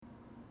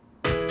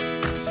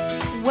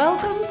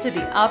Welcome to the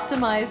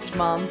Optimized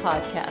Mom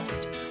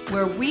Podcast,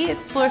 where we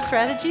explore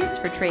strategies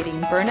for trading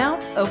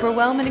burnout,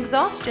 overwhelm, and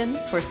exhaustion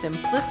for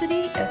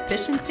simplicity,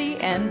 efficiency,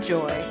 and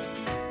joy.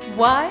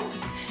 Why?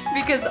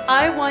 Because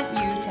I want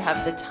you to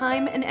have the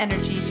time and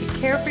energy to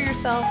care for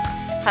yourself,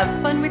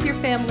 have fun with your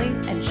family,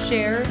 and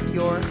share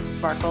your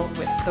sparkle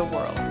with the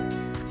world.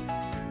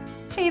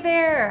 Hey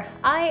there!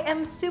 I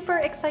am super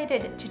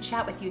excited to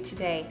chat with you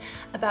today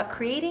about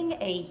creating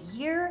a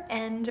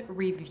year-end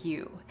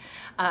review.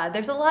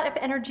 There's a lot of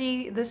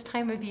energy this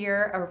time of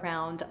year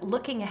around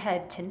looking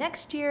ahead to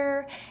next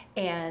year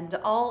and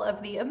all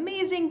of the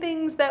amazing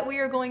things that we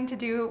are going to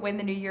do when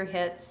the new year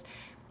hits.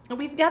 And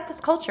we've got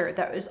this culture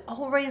that is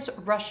always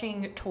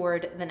rushing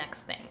toward the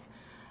next thing.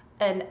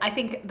 And I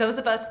think those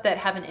of us that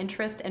have an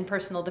interest in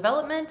personal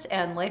development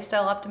and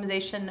lifestyle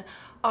optimization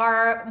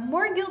are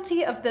more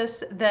guilty of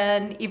this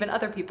than even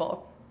other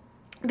people,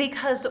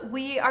 because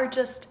we are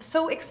just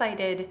so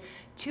excited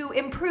to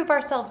improve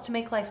ourselves to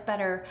make life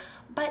better.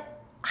 But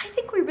I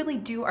think we really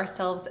do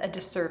ourselves a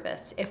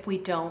disservice if we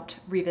don't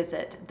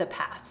revisit the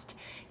past.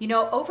 You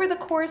know, over the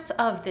course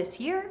of this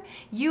year,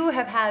 you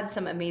have had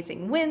some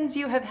amazing wins,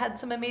 you have had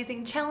some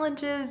amazing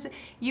challenges,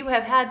 you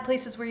have had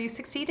places where you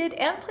succeeded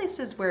and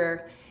places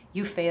where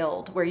you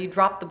failed, where you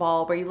dropped the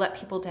ball, where you let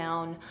people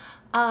down.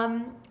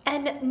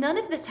 And none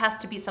of this has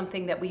to be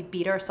something that we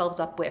beat ourselves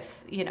up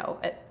with,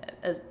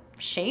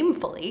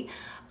 shamefully.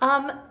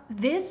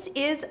 This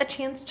is a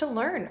chance to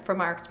learn from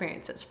our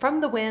experiences,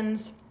 from the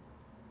wins,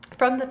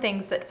 from the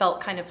things that felt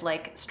kind of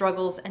like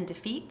struggles and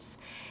defeats.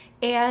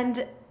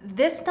 And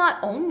this not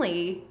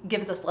only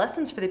gives us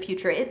lessons for the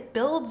future, it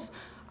builds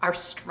our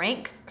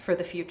strength for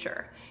the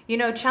future. You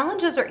know,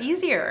 challenges are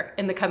easier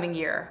in the coming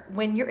year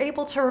when you're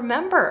able to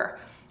remember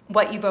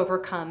what you've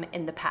overcome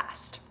in the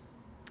past.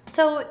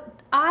 So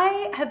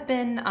I have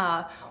been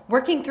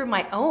working through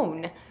my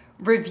own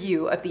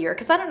review of the year,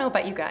 because I don't know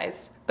about you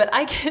guys, but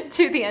I get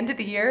to the end of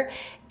the year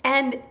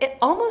and it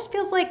almost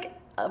feels like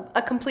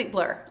a complete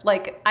blur.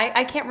 Like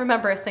I can't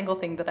remember a single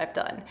thing that I've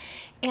done.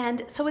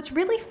 And so it's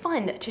really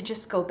fun to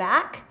just go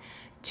back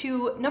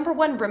to, number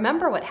one,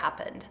 remember what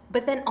happened,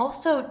 but then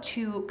also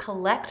to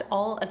collect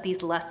all of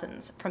these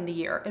lessons from the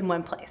year in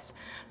one place.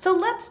 So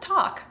let's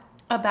talk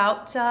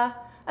about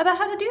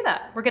how to do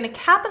that. We're going to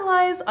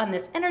capitalize on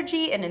this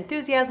energy and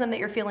enthusiasm that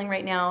you're feeling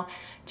right now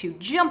to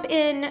jump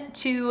in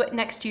to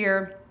next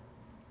year,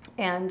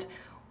 and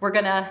we're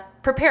going to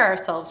prepare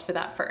ourselves for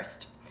that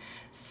first.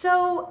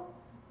 So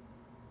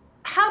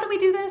how do we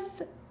do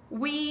this?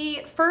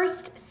 We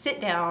first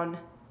sit down,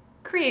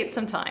 create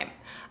some time.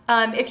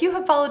 If you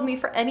have followed me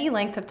for any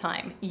length of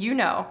time, you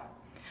know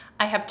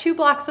I have 2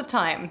 blocks of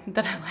time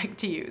that I like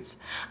to use,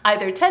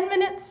 either 10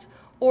 minutes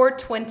or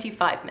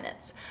 25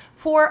 minutes.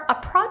 For a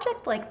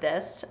project like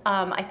this,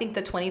 I think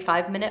the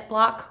 25-minute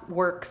block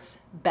works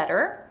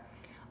better,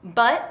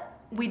 but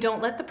we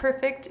don't let the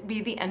perfect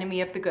be the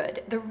enemy of the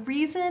good. The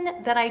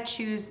reason that I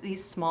choose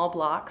these small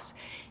blocks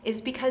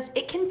is because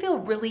it can feel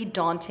really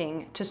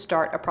daunting to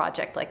start a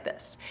project like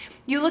this.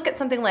 You look at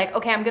something like,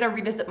 okay, I'm gonna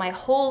revisit my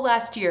whole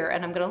last year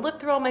and I'm gonna look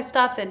through all my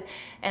stuff and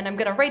I'm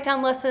gonna write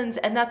down lessons,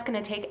 and that's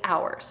gonna take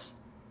hours.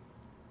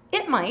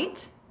 It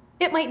might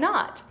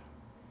not.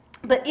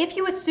 But if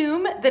you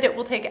assume that it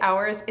will take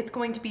hours, it's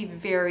going to be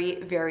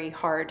very, very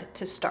hard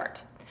to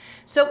start.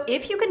 So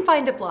if you can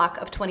find a block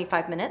of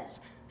 25 minutes,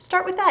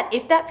 start with that.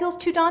 If that feels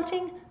too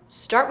daunting,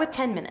 start with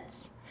 10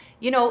 minutes.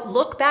 You know,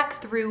 look back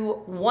through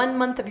 1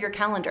 month of your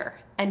calendar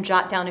and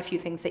jot down a few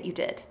things that you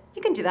did.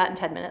 You can do that in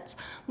 10 minutes.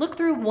 Look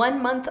through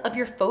 1 month of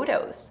your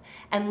photos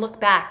and look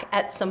back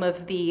at some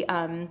of the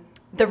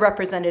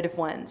representative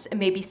ones and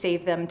maybe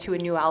save them to a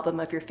new album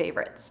of your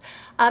favorites.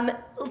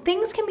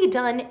 Things can be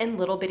done in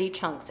little bitty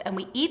chunks, and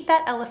we eat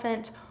that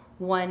elephant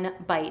 1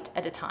 bite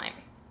at a time.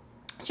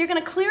 So you're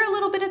gonna clear a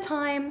little bit of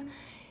time.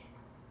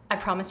 I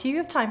promise you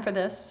have time for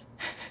this.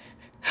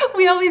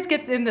 We always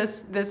get in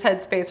this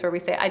headspace where we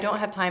say, I don't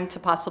have time to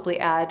possibly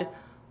add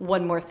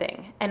one more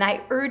thing. And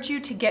I urge you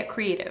to get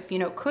creative. You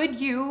know, could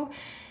you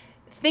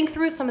think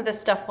through some of this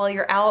stuff while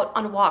you're out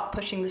on a walk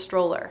pushing the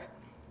stroller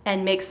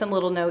and make some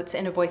little notes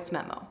in a voice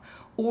memo?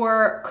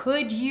 Or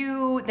could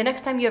you, the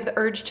next time you have the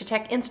urge to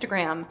check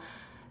Instagram,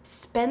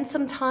 spend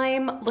some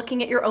time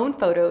looking at your own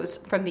photos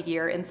from the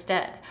year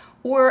instead?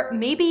 Or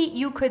maybe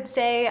you could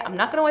say, I'm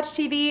not gonna watch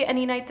TV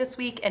any night this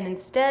week, and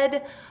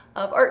instead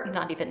of, or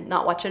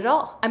not watch it at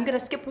all, I'm gonna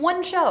skip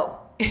one show.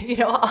 You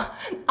know,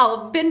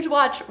 I'll binge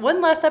watch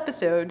one less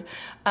episode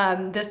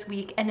this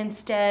week, and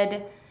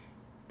instead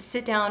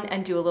sit down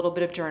and do a little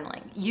bit of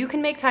journaling. You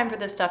can make time for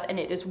this stuff, and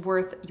it is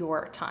worth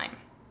your time.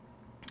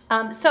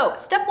 So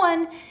step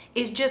 1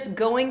 is just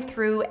going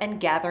through and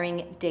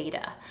gathering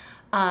data.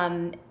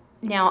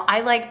 Now, I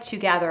like to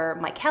gather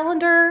my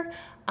calendar,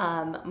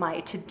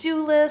 my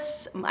to-do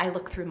lists. I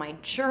look through my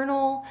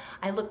journal.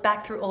 I look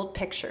back through old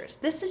pictures.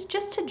 This is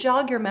just to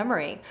jog your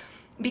memory,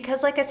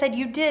 because like I said,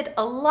 you did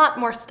a lot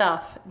more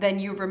stuff than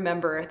you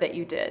remember that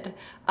you did.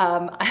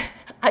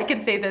 I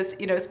can say this,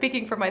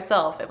 speaking for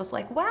myself, it was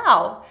like,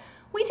 wow,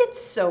 we did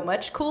so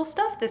much cool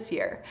stuff this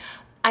year.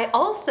 I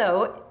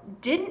also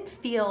didn't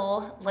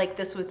feel like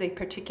this was a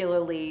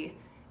particularly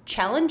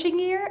challenging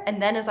year.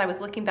 And then as I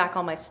was looking back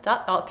on my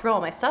stuff, through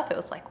all my stuff, it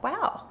was like,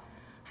 wow,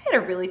 I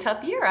had a really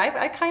tough year.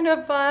 I kind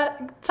of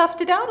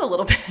toughed it out a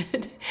little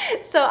bit.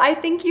 So I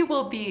think you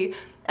will be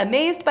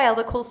amazed by all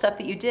the cool stuff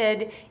that you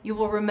did. You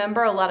will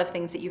remember a lot of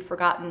things that you've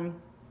forgotten.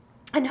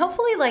 And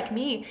hopefully, like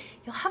me,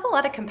 you'll have a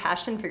lot of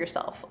compassion for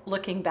yourself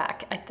looking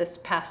back at this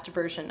past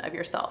version of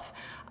yourself.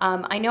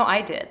 I know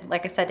I did.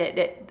 Like I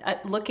said,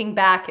 looking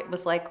back, it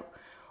was like,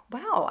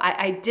 wow,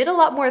 I did a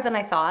lot more than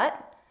I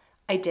thought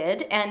I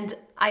did. And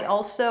I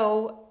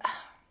also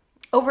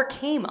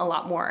overcame a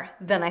lot more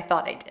than I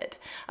thought I did.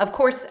 Of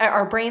course,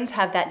 our brains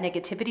have that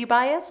negativity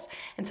bias.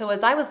 And so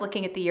as I was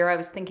looking at the year, I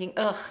was thinking,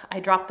 ugh,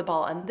 I dropped the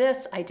ball on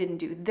this. I didn't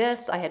do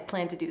this. I had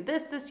planned to do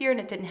this year and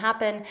it didn't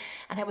happen.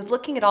 And I was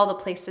looking at all the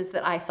places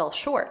that I fell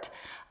short.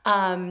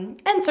 And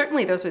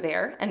certainly those are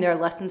there, and there are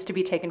lessons to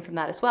be taken from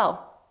that as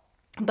well.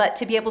 But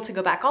to be able to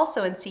go back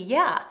also and see,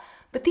 yeah,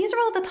 but these are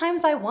all the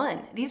times I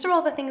won. These are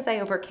all the things I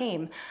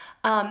overcame.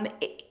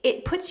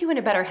 It puts you in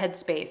a better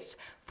headspace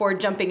for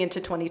jumping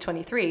into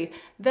 2023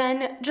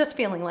 than just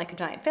feeling like a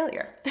giant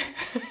failure.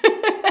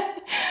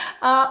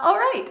 All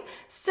right,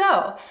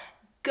 so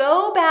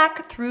go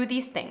back through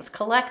these things.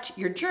 Collect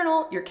your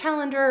journal, your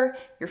calendar,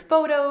 your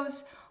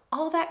photos,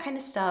 all that kind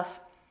of stuff,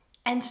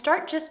 and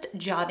start just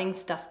jotting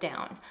stuff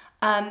down.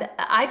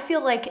 I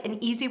feel like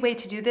an easy way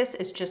to do this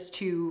is just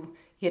to,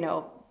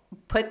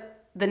 put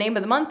the name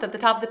of the month at the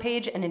top of the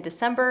page, and in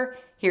December,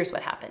 here's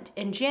what happened.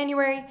 In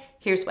January,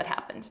 here's what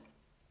happened.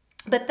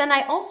 But then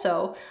I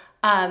also,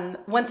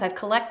 once I've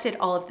collected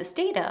all of this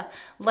data,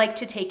 like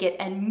to take it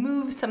and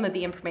move some of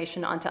the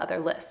information onto other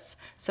lists.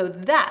 So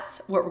that's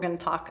what we're going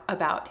to talk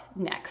about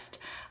next.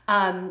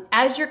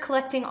 As you're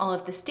collecting all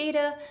of this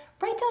data,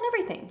 write down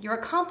everything, your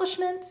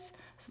accomplishments,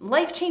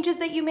 life changes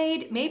that you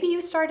made. Maybe you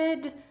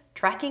started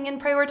tracking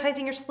and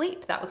prioritizing your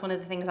sleep. That was one of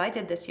the things I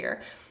did this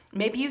year.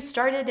 Maybe you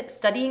started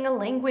studying a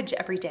language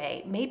every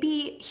day.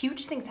 Maybe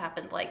huge things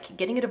happened, like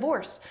getting a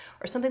divorce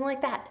or something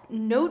like that.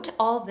 Note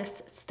all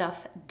this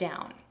stuff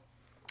down.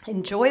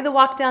 Enjoy the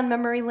walk down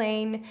memory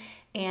lane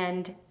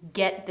and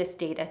get this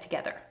data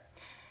together.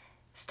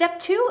 Step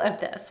 2 of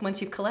this,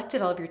 once you've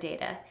collected all of your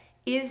data,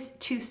 is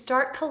to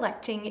start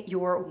collecting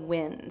your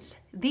wins.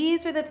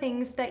 These are the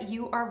things that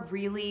you are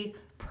really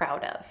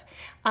proud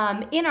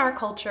of. In our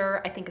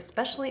culture, I think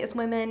especially as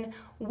women,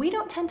 we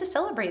don't tend to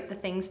celebrate the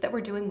things that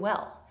we're doing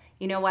well.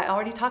 I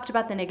already talked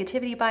about the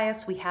negativity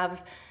bias. We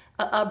have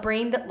a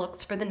brain that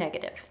looks for the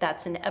negative.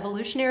 That's an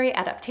evolutionary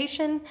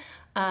adaptation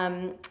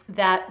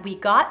that we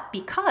got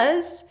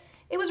because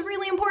it was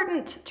really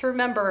important to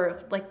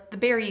remember, like the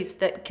berries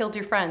that killed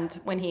your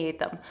friend when he ate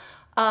them.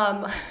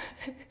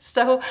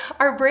 So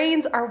our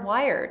brains are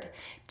wired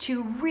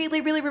to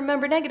really, really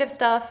remember negative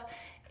stuff,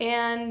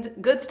 and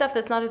good stuff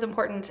that's not as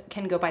important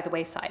can go by the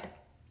wayside.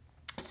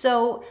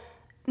 So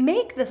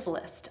make this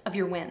list of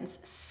your wins.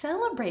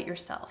 Celebrate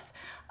yourself.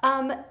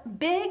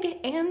 Big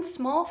and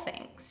small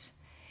things.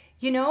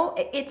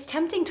 It's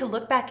tempting to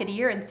look back at a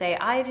year and say,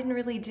 I didn't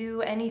really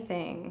do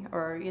anything,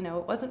 or,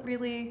 it wasn't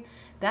really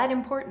that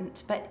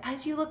important. But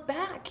as you look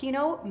back,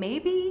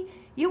 maybe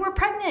you were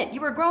pregnant,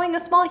 you were growing a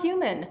small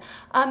human.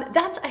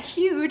 That's a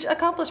huge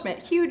accomplishment,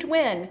 huge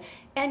win.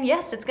 And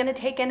yes, it's going to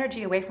take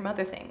energy away from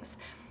other things.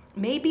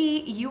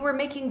 Maybe you were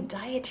making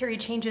dietary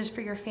changes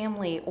for your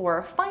family,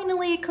 or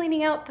finally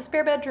cleaning out the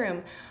spare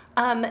bedroom.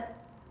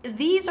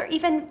 These are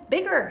even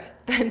bigger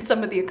than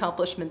some of the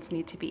accomplishments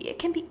need to be. It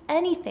can be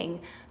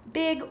anything,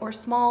 big or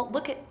small.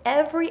 Look at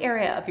every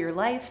area of your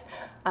life,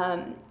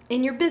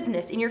 in your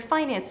business, in your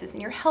finances,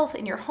 in your health,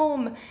 in your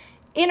home,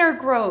 inner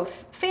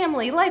growth,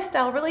 family,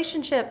 lifestyle,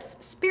 relationships,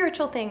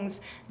 spiritual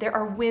things. There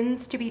are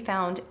wins to be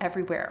found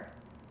everywhere.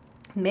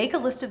 Make a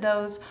list of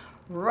those,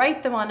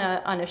 write them on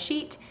a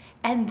sheet,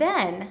 and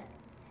then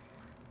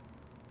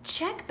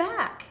check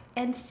back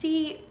and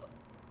see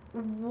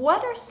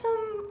what are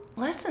some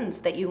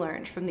lessons that you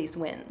learned from these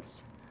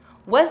wins.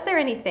 Was there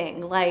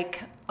anything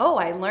like, oh,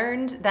 I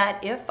learned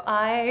that if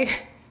I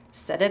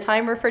set a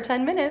timer for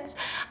 10 minutes,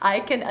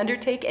 I can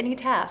undertake any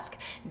task?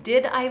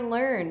 Did I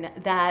learn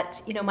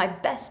that, my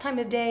best time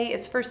of day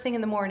is first thing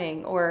in the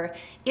morning, or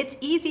it's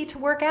easy to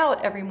work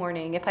out every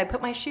morning if I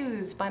put my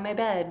shoes by my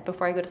bed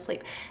before I go to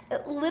sleep?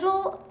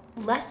 Little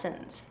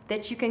lessons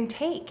that you can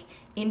take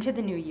into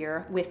the new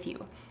year with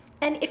you.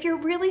 And if you're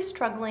really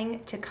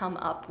struggling to come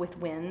up with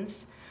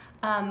wins,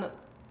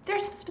 there are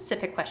some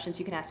specific questions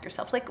you can ask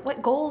yourself, like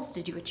what goals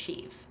did you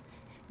achieve?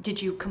 Did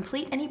you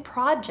complete any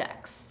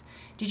projects?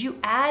 Did you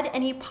add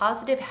any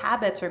positive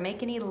habits or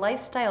make any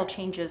lifestyle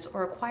changes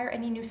or acquire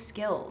any new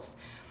skills?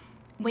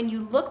 When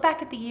you look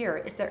back at the year,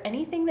 is there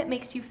anything that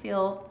makes you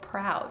feel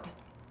proud?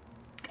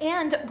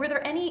 And were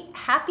there any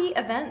happy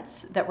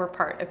events that were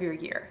part of your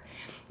year?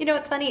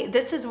 It's funny,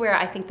 this is where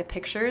I think the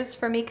pictures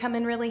for me come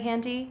in really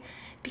handy,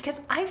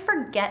 because I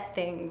forget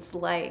things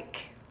like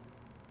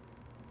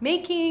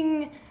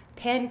making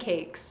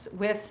pancakes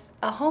with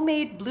a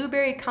homemade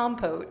blueberry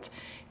compote,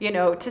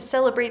 to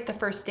celebrate the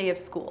first day of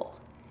school.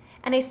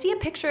 and I see a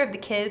picture of the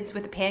kids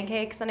with the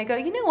pancakes and I go,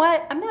 you know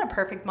what? I'm not a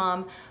perfect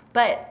mom,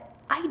 but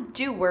I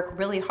do work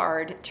really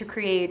hard to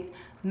create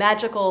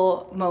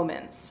magical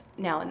moments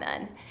now and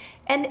then.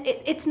 And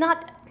it's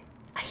not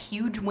a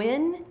huge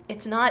win.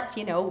 It's not,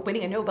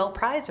 winning a Nobel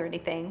Prize or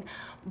anything,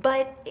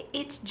 but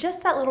it's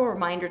just that little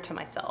reminder to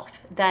myself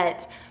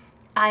that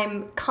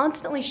I'm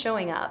constantly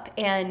showing up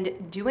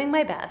and doing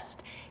my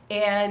best.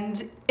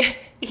 And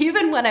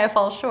even when I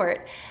fall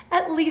short,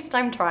 at least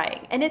I'm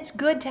trying. And it's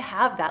good to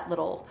have that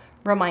little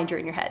reminder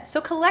in your head. So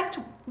collect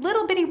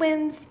little bitty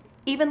wins,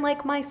 even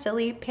like my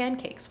silly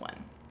pancakes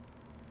one.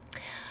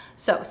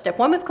 So step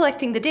 1 was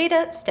collecting the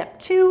data. Step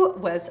 2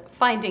 was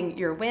finding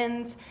your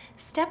wins.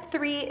 Step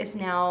 3 is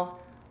now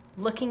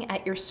looking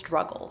at your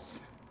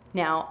struggles.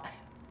 Now,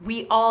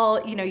 we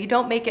all, you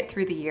don't make it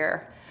through the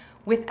year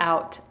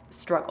without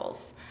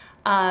struggles.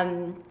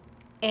 And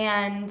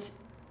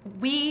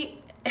we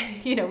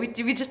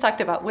just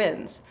talked about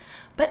wins,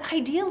 but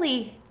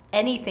ideally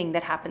anything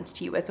that happens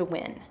to you is a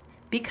win,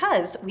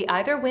 because we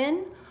either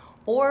win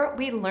or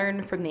we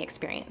learn from the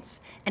experience.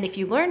 And if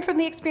you learn from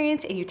the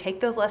experience and you take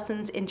those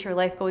lessons into your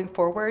life going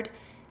forward,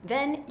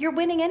 then you're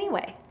winning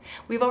anyway.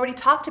 We've already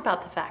talked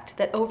about the fact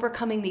that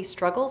overcoming these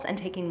struggles and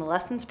taking the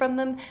lessons from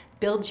them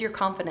builds your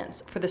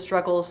confidence for the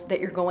struggles that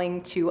you're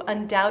going to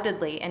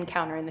undoubtedly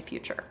encounter in the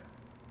future.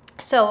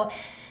 So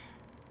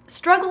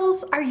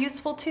struggles are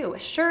useful too.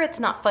 Sure, it's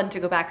not fun to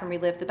go back and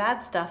relive the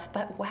bad stuff,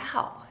 but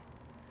wow.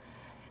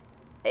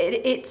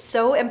 It's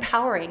so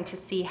empowering to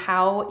see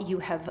how you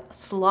have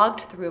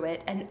slogged through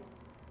it and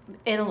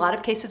in a lot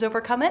of cases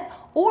overcome it,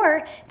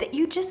 or that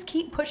you just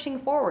keep pushing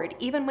forward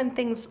even when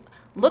things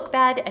look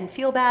bad and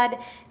feel bad,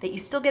 that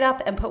you still get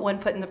up and put one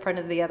foot in the front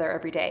of the other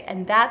every day.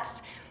 And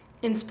that's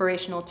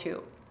inspirational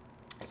too.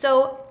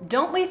 So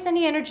don't waste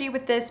any energy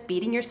with this,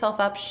 beating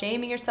yourself up,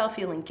 shaming yourself,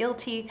 feeling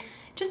guilty.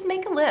 Just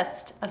make a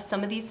list of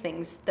some of these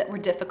things that were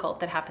difficult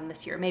that happened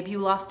this year. Maybe you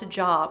lost a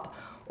job,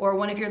 or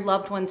one of your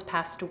loved ones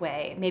passed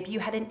away. Maybe you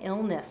had an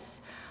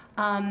illness.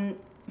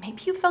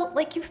 Maybe you felt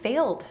like you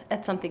failed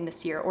at something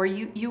this year, or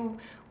you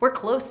were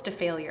close to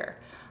failure.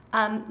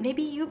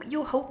 Maybe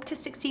you hope to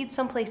succeed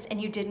someplace and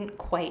you didn't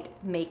quite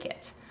make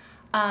it.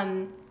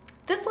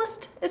 This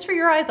list is for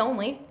your eyes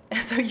only,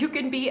 so you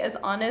can be as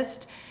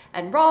honest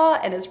and raw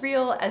and as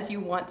real as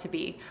you want to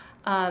be.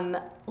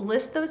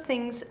 List those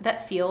things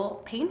that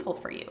feel painful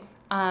for you,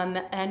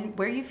 and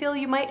where you feel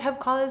you might have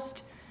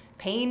caused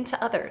pain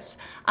to others.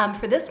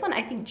 For this one,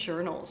 I think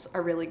journals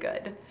are really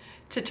good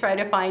to try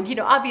to find,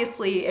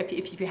 obviously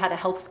if you had a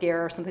health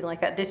scare or something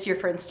like that. This year,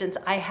 for instance,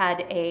 I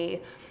had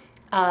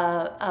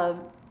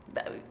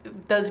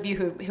those of you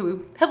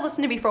who have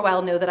listened to me for a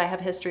while know that I have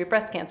a history of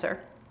breast cancer.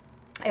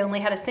 I only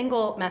had a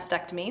single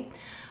mastectomy.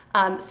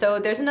 So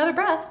there's another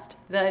breast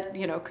that,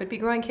 could be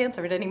growing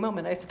cancer at any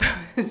moment, I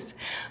suppose.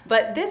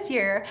 But this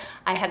year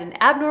I had an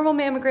abnormal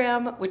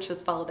mammogram, which was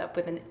followed up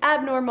with an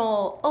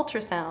abnormal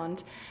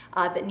ultrasound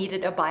that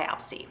needed a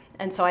biopsy.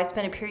 And so I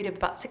spent a period of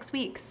about 6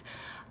 weeks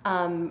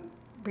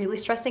really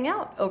stressing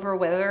out over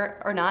whether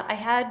or not I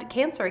had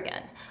cancer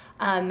again.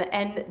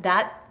 And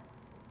that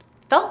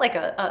felt like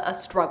a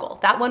struggle.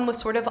 That one was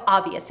sort of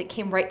obvious. It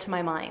came right to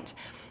my mind.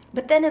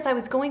 But then as I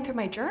was going through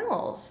my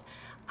journals,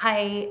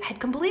 I had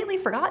completely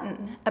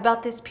forgotten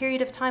about this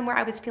period of time where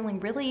I was feeling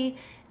really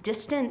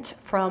distant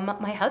from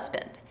my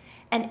husband.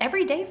 And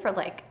every day for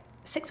like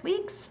 6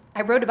 weeks,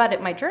 I wrote about it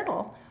in my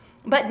journal.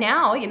 But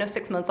now,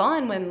 6 months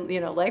on, when,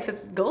 life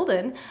is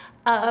golden,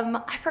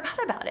 I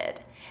forgot about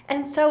it.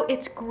 And so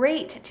it's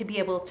great to be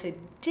able to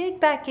dig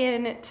back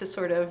in to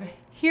sort of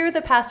hear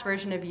the past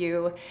version of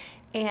you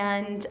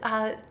and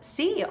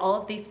see all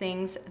of these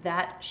things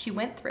that she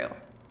went through.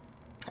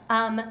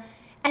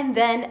 And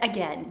then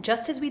again,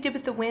 just as we did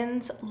with the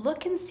wins,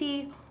 look and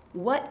see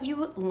what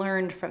you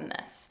learned from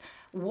this.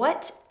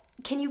 What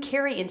can you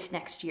carry into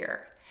next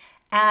year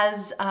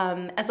as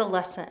a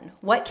lesson?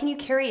 What can you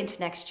carry into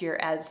next year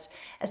as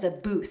a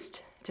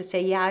boost to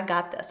say, yeah, I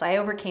got this. I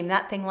overcame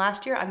that thing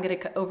last year. I'm going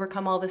to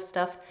overcome all this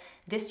stuff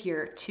this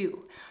year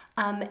too.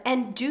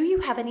 And do you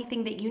have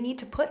anything that you need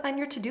to put on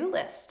your to-do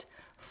list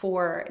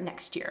for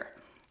next year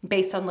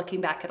based on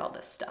looking back at all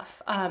this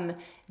stuff?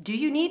 Do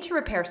you need to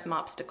repair some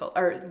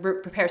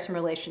repair some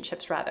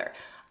relationships rather?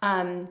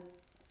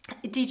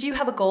 Did you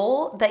have a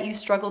goal that you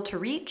struggled to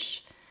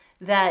reach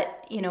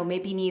that,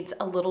 maybe needs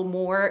a little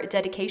more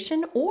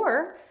dedication?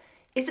 Or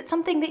is it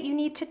something that you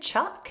need to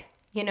chuck?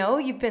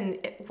 You've been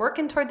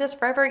working toward this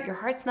forever. Your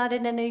heart's not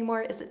in it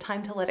anymore. Is it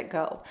time to let it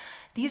go?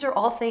 These are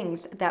all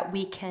things that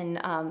we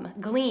can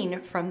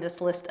glean from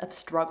this list of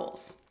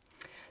struggles.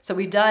 So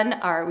we've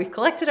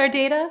collected our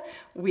data,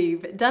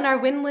 we've done our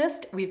win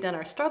list, we've done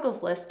our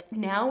struggles list.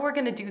 Now we're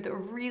going to do the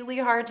really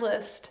hard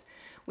list,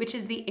 which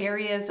is the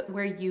areas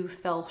where you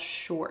fell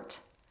short.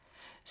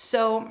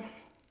 So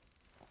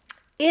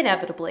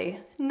inevitably,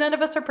 none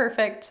of us are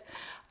perfect.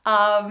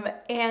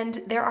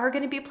 And there are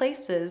going to be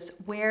places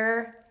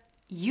where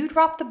you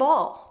dropped the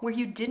ball, where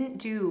you didn't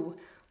do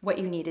what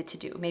you needed to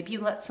do. Maybe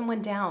you let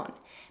someone down.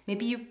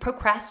 Maybe you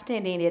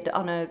procrastinated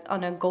on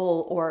a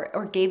goal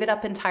or gave it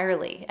up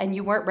entirely and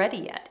you weren't ready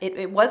yet.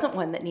 It wasn't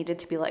one that needed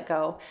to be let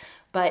go,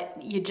 but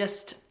you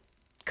just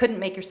couldn't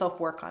make yourself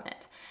work on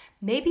it.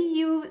 Maybe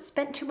you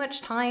spent too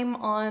much time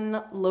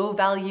on low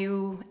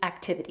value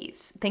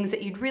activities, things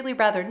that you'd really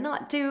rather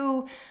not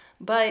do,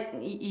 but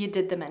you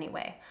did them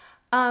anyway.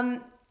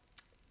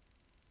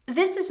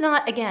 This is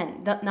not,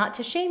 again, not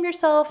to shame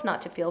yourself,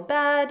 not to feel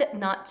bad,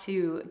 not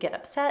to get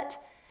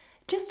upset,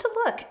 just to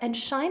look and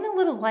shine a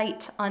little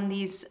light on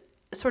these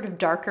sort of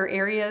darker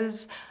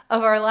areas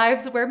of our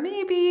lives where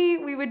maybe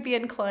we would be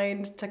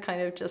inclined to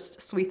kind of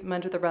just sweep them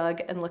under the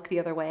rug and look the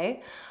other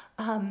way.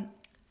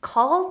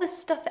 Call this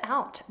stuff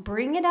out,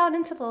 bring it out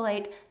into the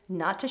light,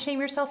 not to shame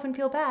yourself and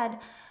feel bad,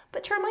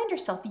 but to remind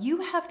yourself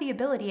you have the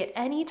ability at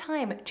any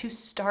time to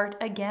start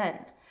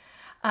again.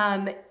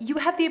 You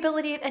have the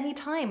ability at any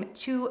time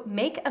to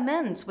make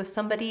amends with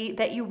somebody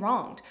that you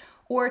wronged,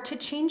 or to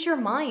change your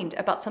mind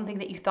about something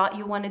that you thought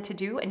you wanted to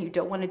do and you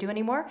don't want to do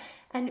anymore,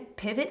 and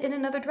pivot in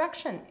another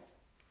direction.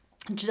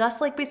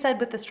 Just like we said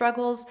with the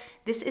struggles,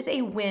 this is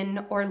a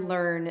win or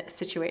learn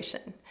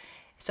situation.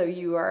 So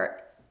you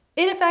are,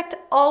 in effect,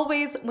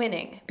 always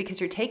winning because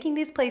you're taking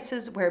these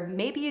places where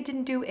maybe you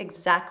didn't do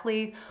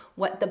exactly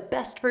what the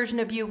best version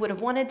of you would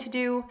have wanted to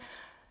do.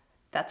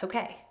 That's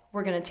okay.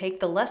 We're going to take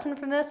the lesson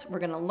from this, we're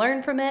going to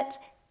learn from it,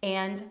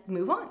 and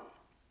move on.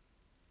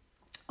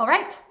 All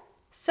right,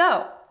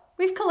 so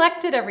we've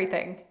collected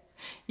everything.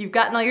 You've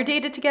gotten all your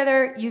data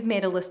together, you've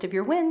made a list of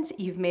your wins,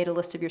 you've made a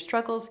list of your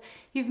struggles,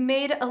 you've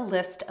made a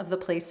list of the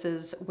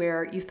places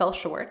where you fell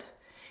short.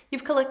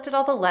 You've collected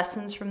all the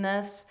lessons from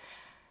this.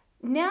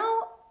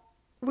 Now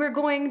we're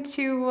going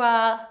to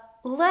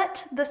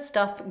let the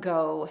stuff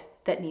go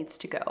that needs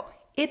to go.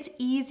 It's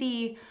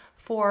easy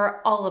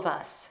for all of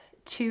us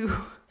to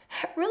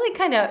really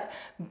kind of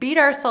beat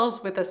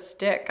ourselves with a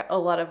stick a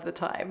lot of the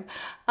time.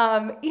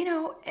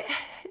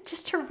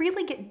 Just to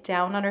really get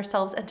down on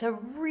ourselves and to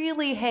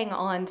really hang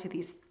on to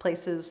these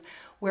places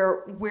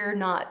where we're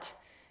not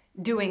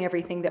doing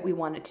everything that we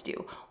wanted to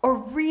do, or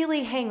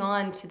really hang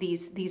on to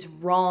these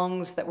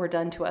wrongs that were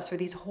done to us or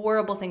these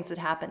horrible things that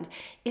happened.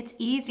 It's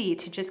easy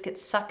to just get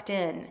sucked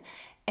in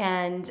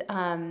and,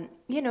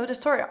 to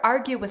sort of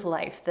argue with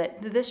life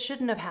that this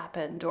shouldn't have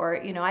happened, or,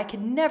 I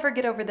can never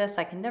get over this.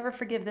 I can never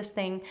forgive this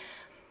thing.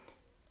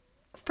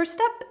 For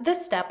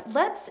this step,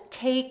 let's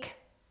take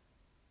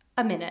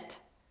a minute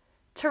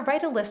to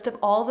write a list of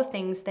all the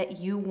things that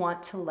you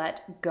want to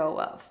let go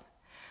of.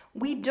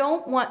 We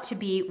don't want to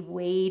be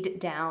weighed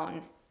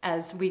down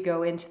as we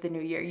go into the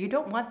new year. You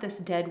don't want this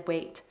dead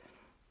weight.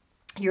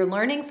 You're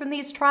learning from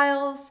these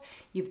trials,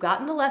 you've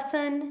gotten the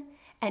lesson,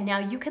 and now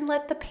you can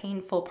let the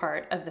painful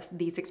part of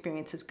these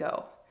experiences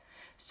go.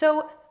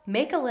 So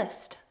make a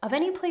list of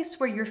any place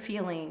where you're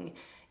feeling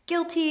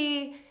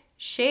guilty,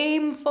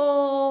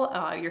 shameful,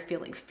 you're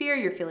feeling fear,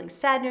 you're feeling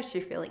sadness,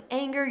 you're feeling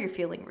anger, you're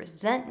feeling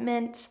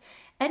resentment,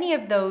 any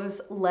of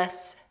those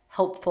less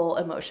helpful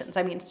emotions.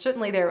 I mean,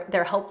 certainly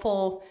they're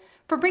helpful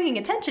for bringing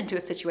attention to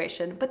a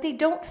situation, but they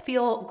don't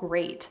feel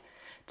great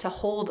to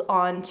hold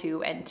on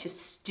to and to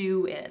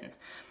stew in.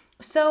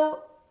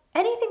 So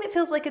anything that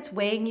feels like it's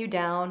weighing you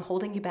down,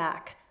 holding you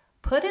back,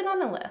 put it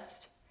on a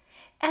list.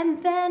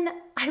 And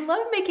then I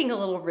love making a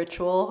little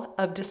ritual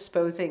of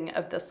disposing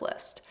of this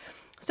list.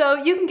 So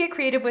you can get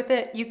creative with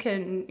it. You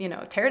can,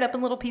 tear it up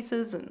in little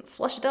pieces and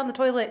flush it down the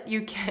toilet.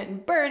 You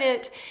can burn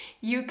it.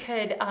 You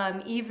could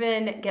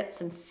even get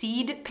some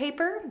seed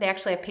paper. They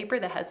actually have paper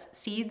that has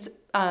seeds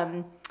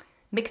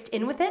mixed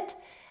in with it,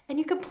 and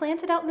you can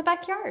plant it out in the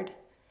backyard.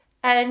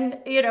 And,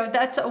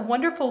 that's a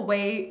wonderful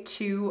way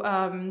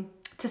to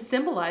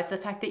symbolize the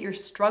fact that your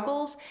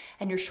struggles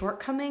and your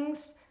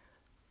shortcomings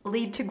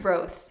lead to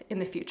growth in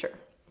the future.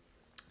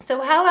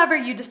 So however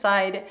you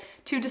decide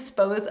to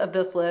dispose of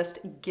this list,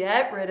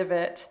 get rid of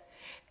it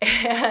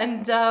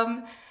and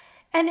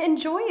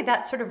enjoy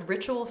that sort of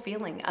ritual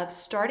feeling of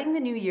starting the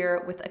new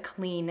year with a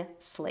clean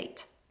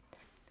slate.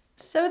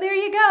 So there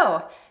you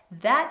go.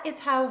 That is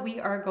how we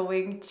are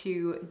going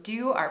to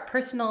do our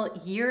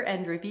personal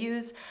year-end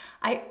reviews.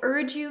 I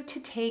urge you to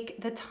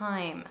take the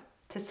time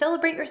to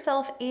celebrate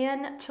yourself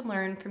and to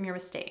learn from your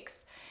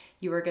mistakes.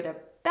 You are going to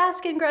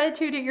bask in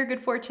gratitude at your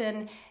good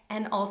fortune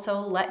and also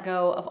let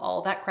go of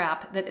all that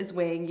crap that is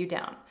weighing you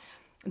down.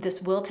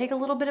 This will take a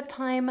little bit of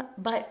time,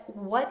 but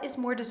what is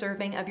more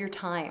deserving of your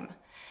time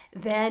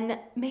than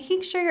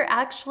making sure you're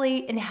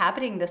actually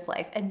inhabiting this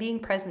life and being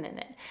present in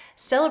it,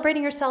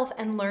 celebrating yourself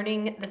and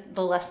learning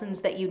the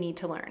lessons that you need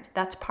to learn?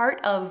 That's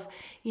part of,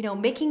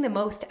 making the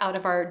most out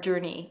of our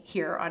journey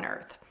here on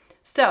Earth.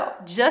 So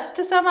just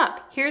to sum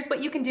up, here's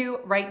what you can do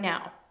right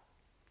now.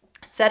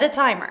 Set a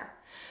timer.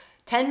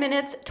 10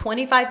 minutes,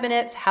 25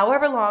 minutes,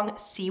 however long,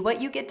 see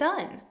what you get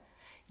done.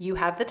 You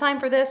have the time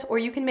for this, or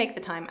you can make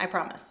the time, I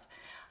promise.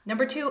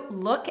 Number 2,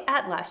 look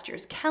at last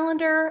year's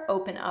calendar,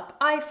 open up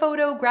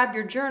iPhoto, grab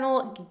your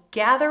journal,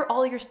 gather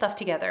all your stuff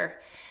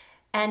together,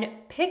 and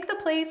pick the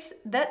place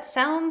that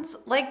sounds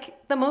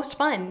like the most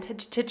fun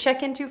to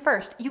check into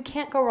first. You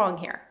can't go wrong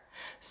here.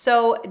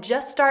 So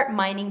just start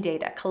mining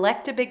data,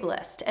 collect a big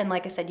list. And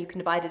like I said, you can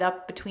divide it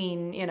up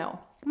between,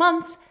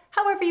 months,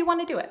 however you want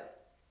to do it.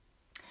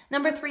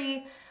 Number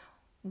 3,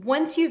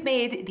 once you've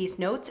made these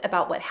notes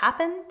about what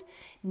happened,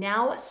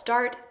 now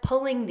start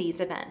pulling these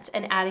events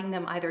and adding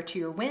them either to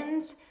your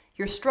wins,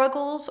 your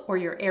struggles, or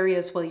your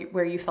areas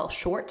where you fell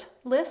short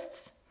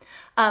lists.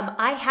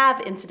 I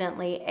have,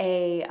 incidentally,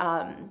 a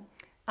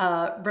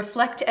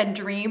Reflect and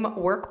Dream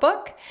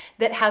workbook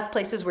that has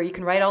places where you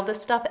can write all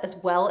this stuff, as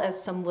well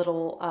as some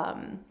little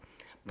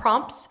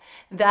prompts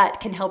that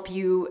can help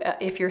you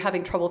if you're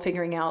having trouble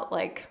figuring out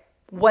like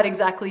what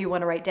exactly you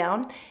want to write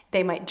down.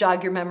 They might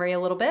jog your memory a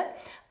little bit,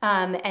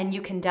 and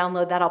you can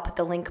download that. I'll put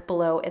the link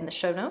below in the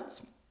show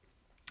notes.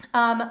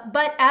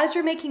 But as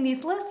you're making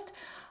these lists,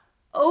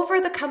 over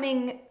the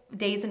coming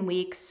days and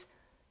weeks,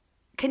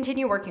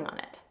 continue working on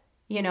it.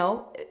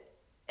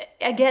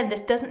 Again,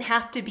 this doesn't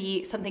have to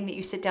be something that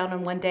you sit down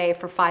on one day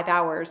for 5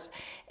 hours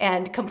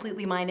and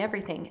completely mine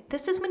everything.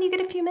 This is when you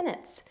get a few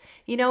minutes,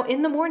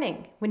 in the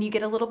morning, when you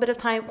get a little bit of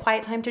time,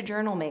 quiet time to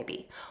journal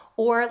maybe.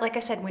 Or like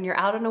I said, when you're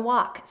out on a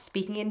walk,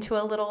 speaking into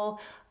a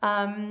little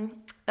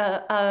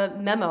a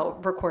memo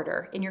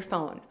recorder in your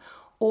phone.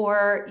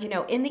 Or,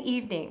 in the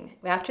evening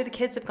after the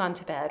kids have gone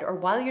to bed, or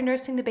while you're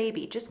nursing the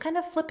baby, just kind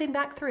of flipping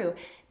back through,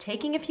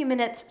 taking a few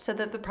minutes so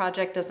that the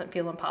project doesn't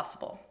feel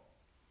impossible.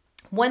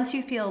 Once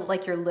you feel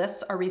like your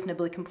lists are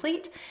reasonably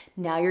complete,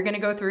 now you're going to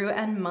go through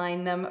and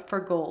mine them for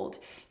gold.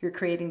 You're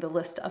creating the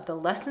list of the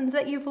lessons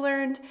that you've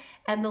learned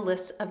and the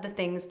list of the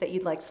things that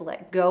you'd like to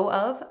let go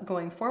of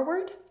going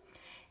forward.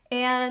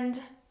 And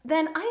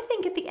then I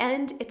think at the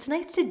end, it's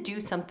nice to do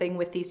something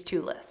with these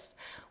 2 lists.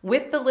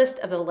 With the list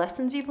of the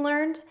lessons you've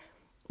learned,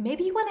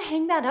 maybe you want to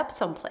hang that up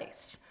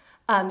someplace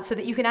so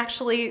that you can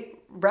actually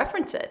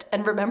reference it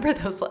and remember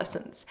those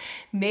lessons.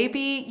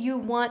 Maybe you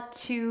want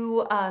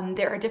to,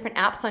 there are different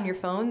apps on your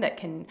phone that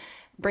can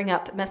bring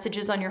up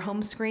messages on your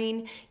home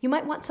screen. You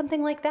might want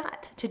something like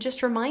that to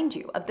just remind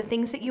you of the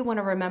things that you want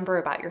to remember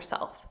about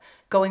yourself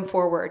going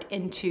forward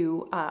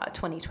into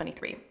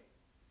 2023.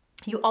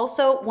 You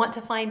also want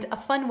to find a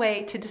fun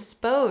way to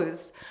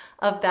dispose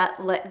of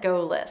that let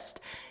go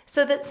list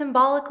so that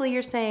symbolically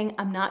you're saying,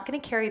 I'm not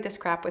going to carry this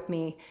crap with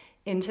me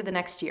into the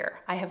next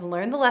year. I have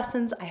learned the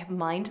lessons, I have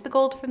mined the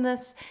gold from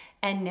this,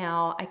 and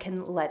now I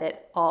can let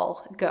it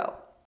all go.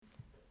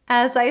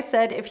 As I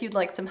said, if you'd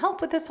like some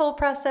help with this whole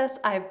process,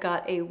 I've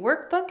got a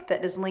workbook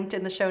that is linked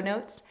in the show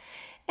notes,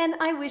 and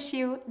I wish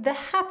you the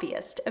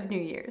happiest of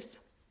New Year's.